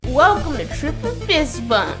to Triple Fist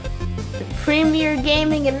Bump, the premier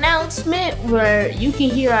gaming announcement where you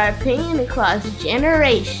can hear our opinion across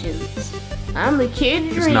generations. I'm the Kid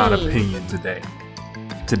Dream. It's not opinion today.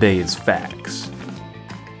 Today is facts.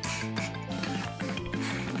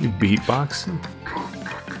 You beatboxing?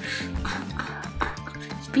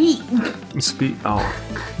 Speak. Oh.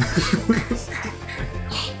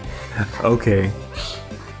 Okay.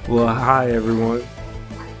 Well, hi everyone.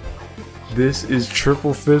 This is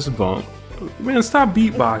Triple Fist Bump. Man, stop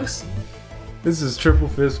beatboxing. This is Triple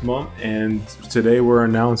Fist Bump, and today we're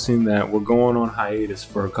announcing that we're going on hiatus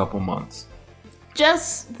for a couple months.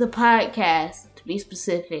 Just the podcast, to be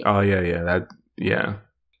specific. Oh, yeah.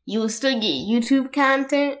 You will still get YouTube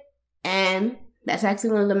content, and that's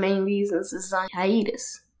actually one of the main reasons it's on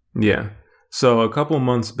hiatus. Yeah. So a couple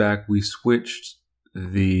months back, we switched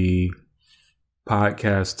the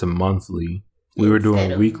podcast to monthly. We were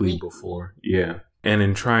doing weekly before. Yeah. And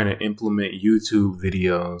in trying to implement YouTube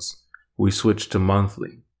videos, we switched to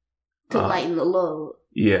monthly. To lighten the load.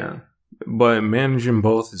 Yeah. But managing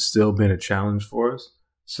both has still been a challenge for us.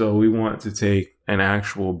 So we want to take an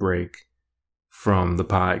actual break from the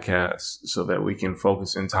podcast so that we can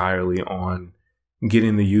focus entirely on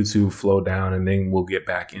getting the YouTube flow down, and then we'll get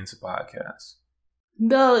back into podcasts.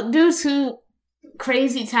 Though, due to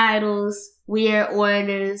crazy titles, weird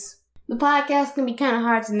orders, the podcast can be kind of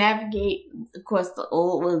hard to navigate. Of course, the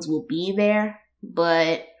old ones will be there,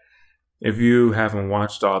 but if you haven't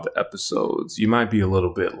watched all the episodes, you might be a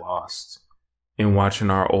little bit lost in watching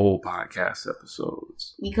our old podcast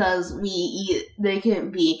episodes. Because they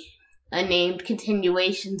can be named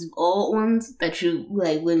continuations of old ones that you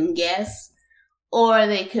wouldn't guess, or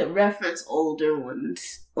they could reference older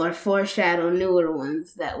ones or foreshadow newer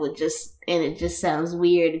ones that would it just sounds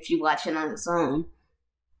weird if you watch it on its own.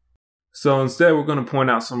 So instead, we're going to point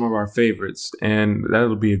out some of our favorites, and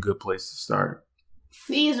that'll be a good place to start.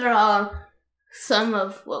 These are all some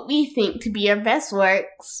of what we think to be our best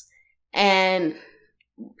works, and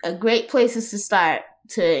a great places to start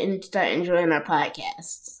enjoying our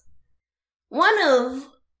podcasts. One of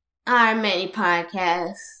our many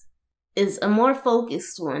podcasts is a more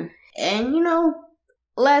focused one, and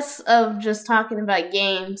less of just talking about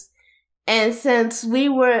games. And since we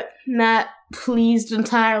were not pleased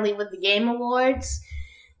entirely with the Game Awards,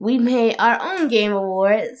 we made our own Game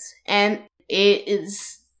Awards, and it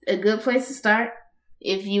is a good place to start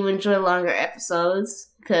if you enjoy longer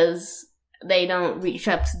episodes, because they don't reach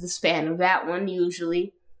up to the span of that one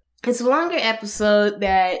usually. It's a longer episode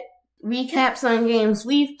that recaps on games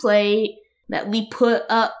we've played that we put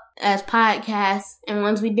up as podcasts and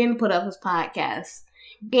ones we didn't put up as podcasts.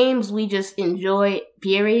 Games we just enjoy,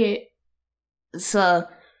 period. So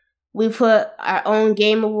we put our own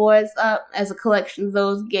Game Awards up as a collection of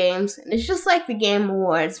those games. And it's just like the Game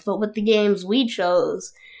Awards, but with the games we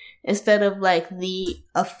chose instead of the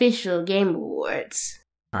official Game Awards.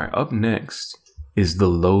 Alright, up next is The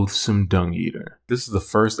Loathsome Dung Eater. This is the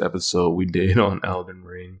first episode we did on Elden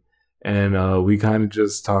Ring. And we kind of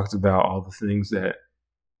just talked about all the things that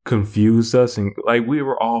confused us. And we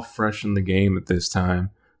were all fresh in the game at this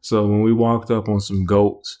time. So when we walked up on some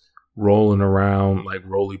goats rolling around like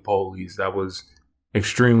roly-polies, that was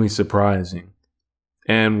extremely surprising.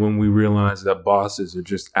 And when we realized that bosses are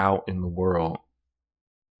just out in the world,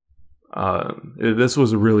 this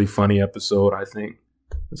was a really funny episode, I think.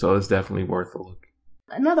 So it's definitely worth a look.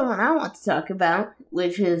 Another one I want to talk about,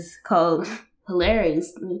 which is called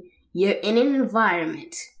hilariously, You're in an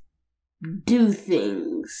Environment. Do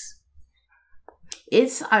Things.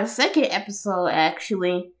 It's our second episode,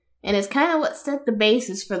 actually. And it's kind of what set the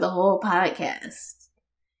basis for the whole podcast.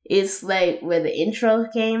 It's where the intro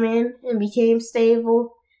came in and became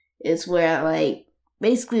stable. It's where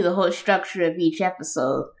basically the whole structure of each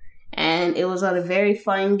episode. And it was on a very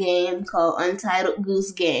fun game called Untitled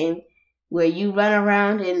Goose Game, where you run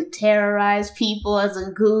around and terrorize people as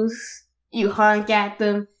a goose. You honk at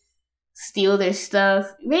them, steal their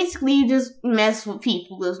stuff. Basically, you just mess with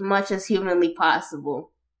people as much as humanly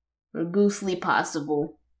possible. Or goosely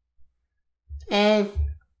possible. And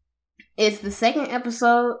it's the second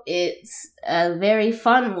episode. It's a very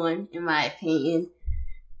fun one, in my opinion.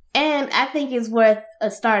 And I think it's worth a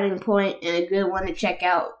starting point and a good one to check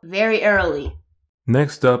out very early.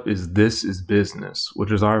 Next up is This Is Business,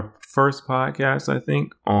 which is our first podcast, I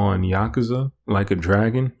think, on Yakuza, Like a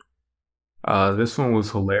Dragon. This one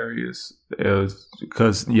was hilarious. It was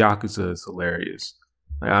because Yakuza is hilarious.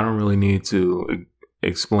 I don't really need to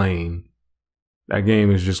explain. That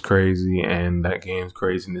game is just crazy, and that game's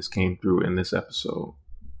craziness came through in this episode.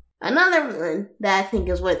 Another one that I think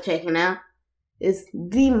is worth checking out is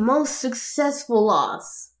The Most Successful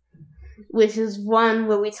Loss. which is one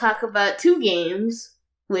where we talk about 2 games,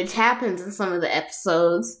 which happens in some of the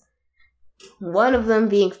episodes. One of them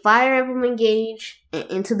being Fire Emblem Engage and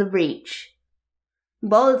Into the Breach.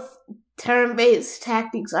 Both turn-based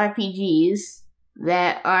tactics RPGs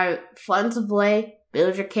that are fun to play,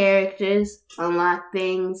 build your characters, unlock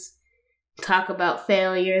things, talk about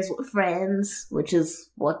failures with friends, which is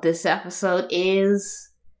what this episode is.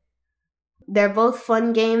 They're both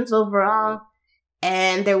fun games overall,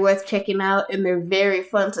 and they're worth checking out, and they're very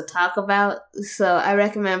fun to talk about, so I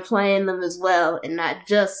recommend playing them as well, and not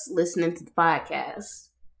just listening to the podcast.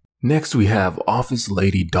 Next we have Office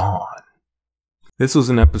Lady Dawn. This was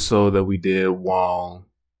an episode that we did while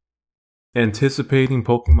anticipating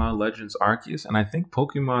Pokemon Legends Arceus, and I think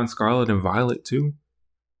Pokemon Scarlet and Violet too.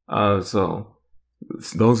 So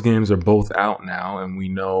those games are both out now, and we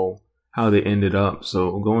know how they ended up.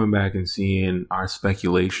 So going back and seeing our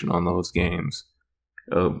speculation on those games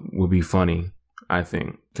would be funny, I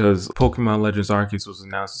think, because Pokemon Legends Arceus was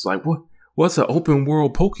announced. It's like, what's an open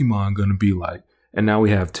world Pokemon gonna be like? And now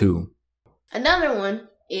we have 2. Another one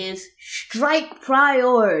is Strike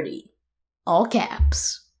Priority, all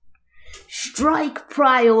caps. Strike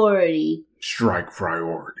Priority. Strike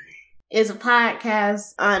Priority is a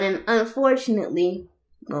podcast on an unfortunately,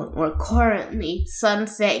 or currently,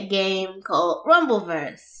 sunset game called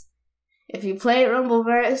Rumbleverse. If you played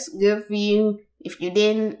Rumbleverse, good for you. If you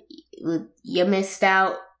didn't, you missed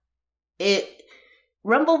out.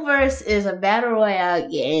 Rumbleverse is a battle royale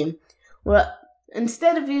game where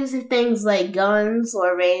instead of using things like guns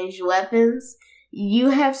or ranged weapons, you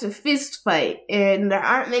have to fist fight, and there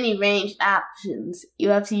aren't many ranged options. You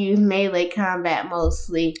have to use melee combat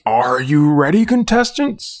mostly. Are you ready,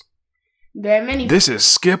 contestants? There are many. This is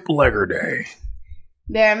Skip Legger Day.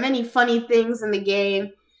 There are many funny things in the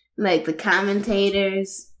game, like the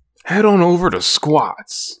commentators. Head on over to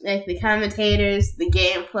Squats. Like the commentators, the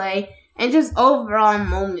gameplay, and just overall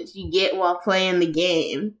moments you get while playing the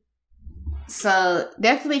game. So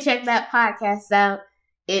definitely check that podcast out.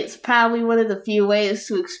 It's probably one of the few ways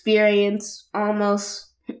to experience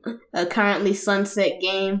almost a currently sunset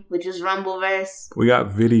game, which is Rumbleverse. We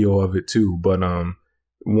got video of it too, but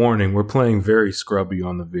warning, we're playing very scrubby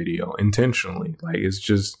on the video intentionally. Like it's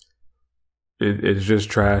just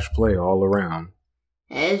trash play all around.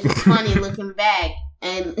 And it's just funny looking back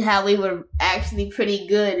and how we were actually pretty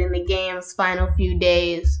good in the game's final few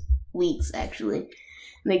weeks actually.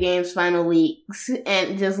 The game's final weeks,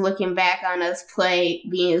 and just looking back on us play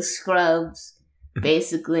being scrubs,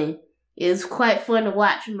 basically, is quite fun to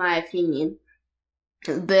watch, in my opinion.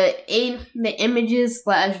 The images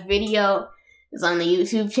 / video is on the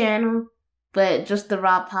YouTube channel, but just the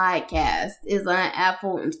raw podcast is on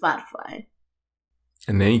Apple and Spotify.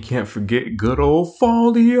 And then you can't forget good old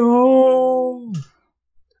Folio.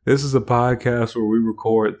 This is a podcast where we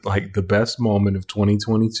record like the best moment of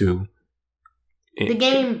 2022. The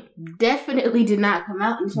game definitely did not come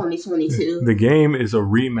out in 2022. The game is a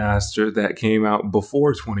remaster that came out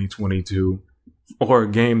before 2022, or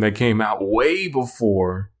a game that came out way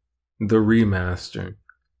before the remaster.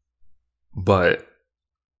 But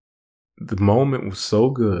the moment was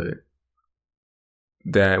so good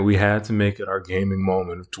that we had to make it our gaming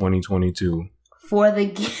moment of 2022. For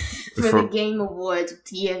the Game Awards,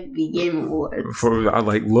 TFB Game Awards.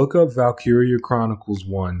 Look up Valkyria Chronicles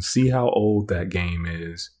 1, see how old that game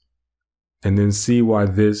is, and then see why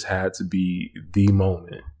this had to be the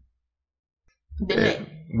moment.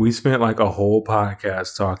 We spent like a whole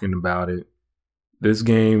podcast talking about it. This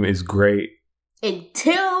game is great.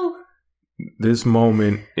 Until this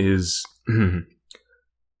moment is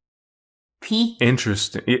peak.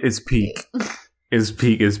 Interesting. It's peak. It's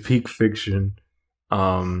peak fiction.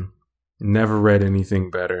 Never read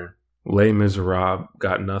anything better. Les Miserables,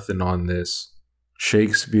 got nothing on this.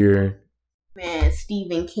 Shakespeare. Man,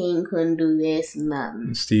 Stephen King couldn't do this.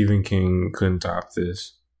 Nothing. Stephen King couldn't top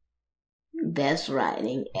this. Best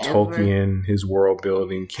writing ever. Tolkien, his world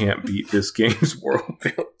building can't beat this game's world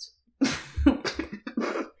building.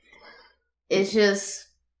 It's just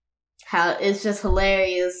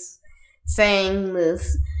hilarious saying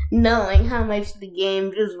this, knowing how much the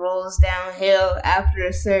game just rolls downhill after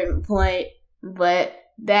a certain point, but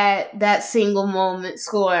that single moment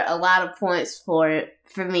scored a lot of points for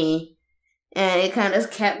me, and it kind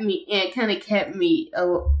of kept me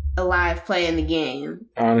alive playing the game.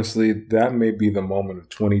 Honestly, that may be the moment of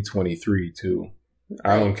 2023 too.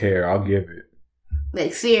 I don't care. I'll give it.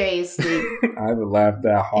 Like seriously, I haven't laughed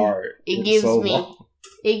that hard. It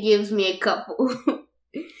gives me a couple.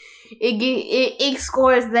 It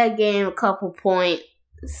scores that game a couple points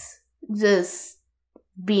just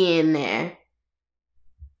being there.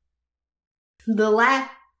 The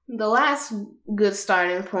last good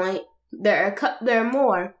starting point. There are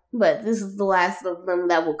more, but this is the last of them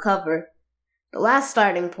that we'll cover. The last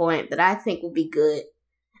starting point that I think will be good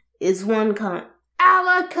is one called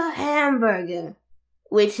Alaka Hamburger,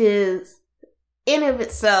 which is in of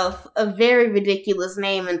itself a very ridiculous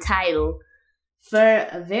name and title for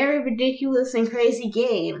a very ridiculous and crazy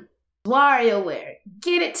game. WarioWare,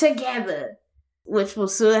 Get It Together, which will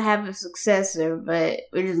soon have a successor, but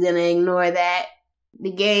we're just gonna ignore that.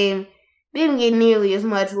 The game didn't get nearly as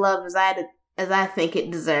much love as I think it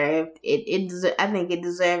deserved. I think it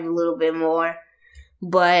deserved a little bit more,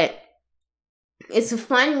 but it's a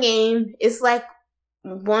fun game. It's like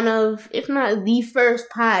one of, if not the first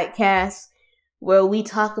podcast where we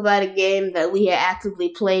talk about a game that we had actively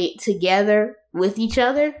played together with each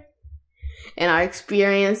other, and our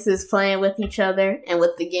experiences playing with each other and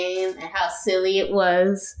with the game, and how silly it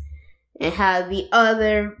was, and how the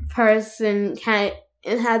other person kind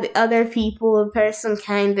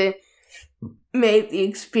of made the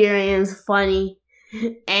experience funny,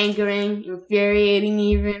 angering, infuriating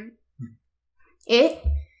even.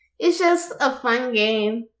 It's just a fun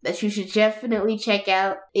game that you should definitely check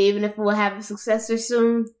out, even if it will have a successor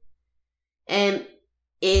soon. And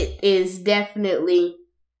it is definitely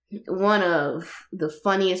one of the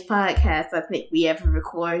funniest podcasts I think we ever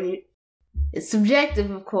recorded. It's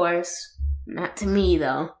subjective, of course. Not to me,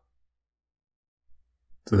 though.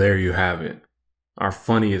 So there you have it. Our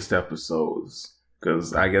funniest episodes.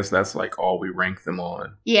 Because I guess that's like all we rank them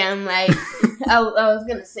on. Yeah, I'm like, I was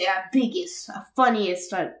going to say our biggest, our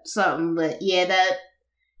funniest or something. But yeah, that,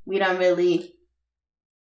 we don't really,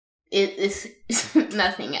 it's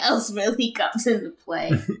nothing else really comes into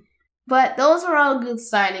play. But those are all good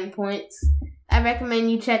starting points. I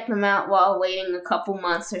recommend you check them out while waiting a couple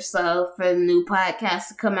months or so for the new podcast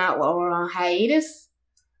to come out while we're on hiatus.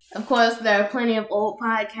 Of course, there are plenty of old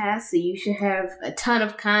podcasts, so you should have a ton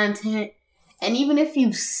of content. And even if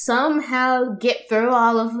you somehow get through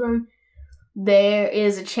all of them, there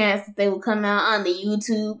is a chance that they will come out on the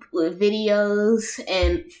YouTube with videos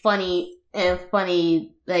and funny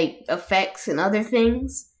like effects and other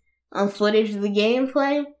things on footage of the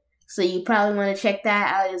gameplay. So you probably want to check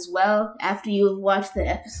that out as well after you've watched the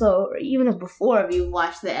episode, or even before you've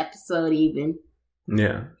watched the episode even.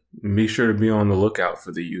 Yeah. Be sure to be on the lookout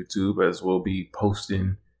for the YouTube, as we'll be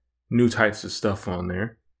posting new types of stuff on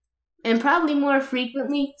there. And probably more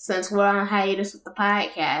frequently, since we're on hiatus with the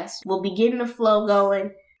podcast. We'll be getting the flow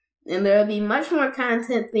going, and there'll be much more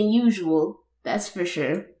content than usual, that's for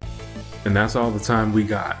sure. And that's all the time we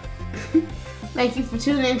got. Thank you for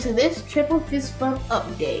tuning into this Triple Fist Bump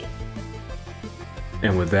update.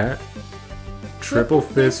 And with that, Triple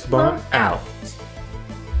Fist Bump out.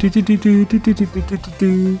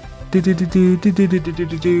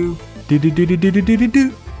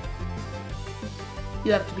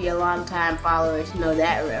 You have to be a long-time follower to know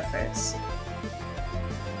that reference.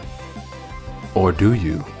 Or do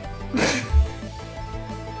you?